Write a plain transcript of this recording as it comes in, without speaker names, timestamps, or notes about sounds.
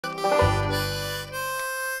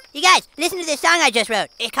You guys, listen to this song I just wrote.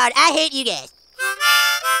 It's called I Hate You Guys.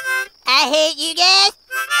 I hate you guys.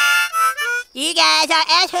 You guys are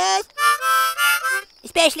assholes.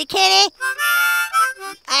 Especially Kenny.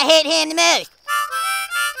 I hate him the most.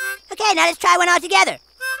 Okay, now let's try one all together.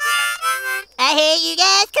 I hate you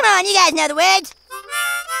guys. Come on, you guys know the words.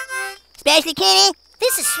 Especially Kenny.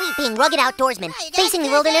 This is sweet being rugged outdoorsmen, facing the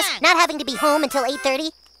wilderness, not having to be home until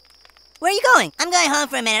 8:30. Where are you going? I'm going home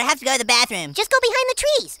for a minute. I have to go to the bathroom. Just go behind the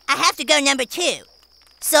trees. I have to go number 2.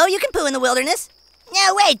 So you can poo in the wilderness?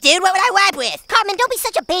 No, wait, dude. What would I wipe with? Cartman, don't be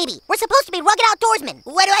such a baby. We're supposed to be rugged outdoorsmen.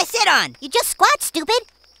 What do I sit on? You just squat, stupid.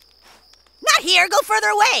 Not here. Go further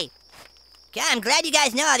away. God, I'm glad you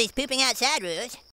guys know all these pooping outside rules.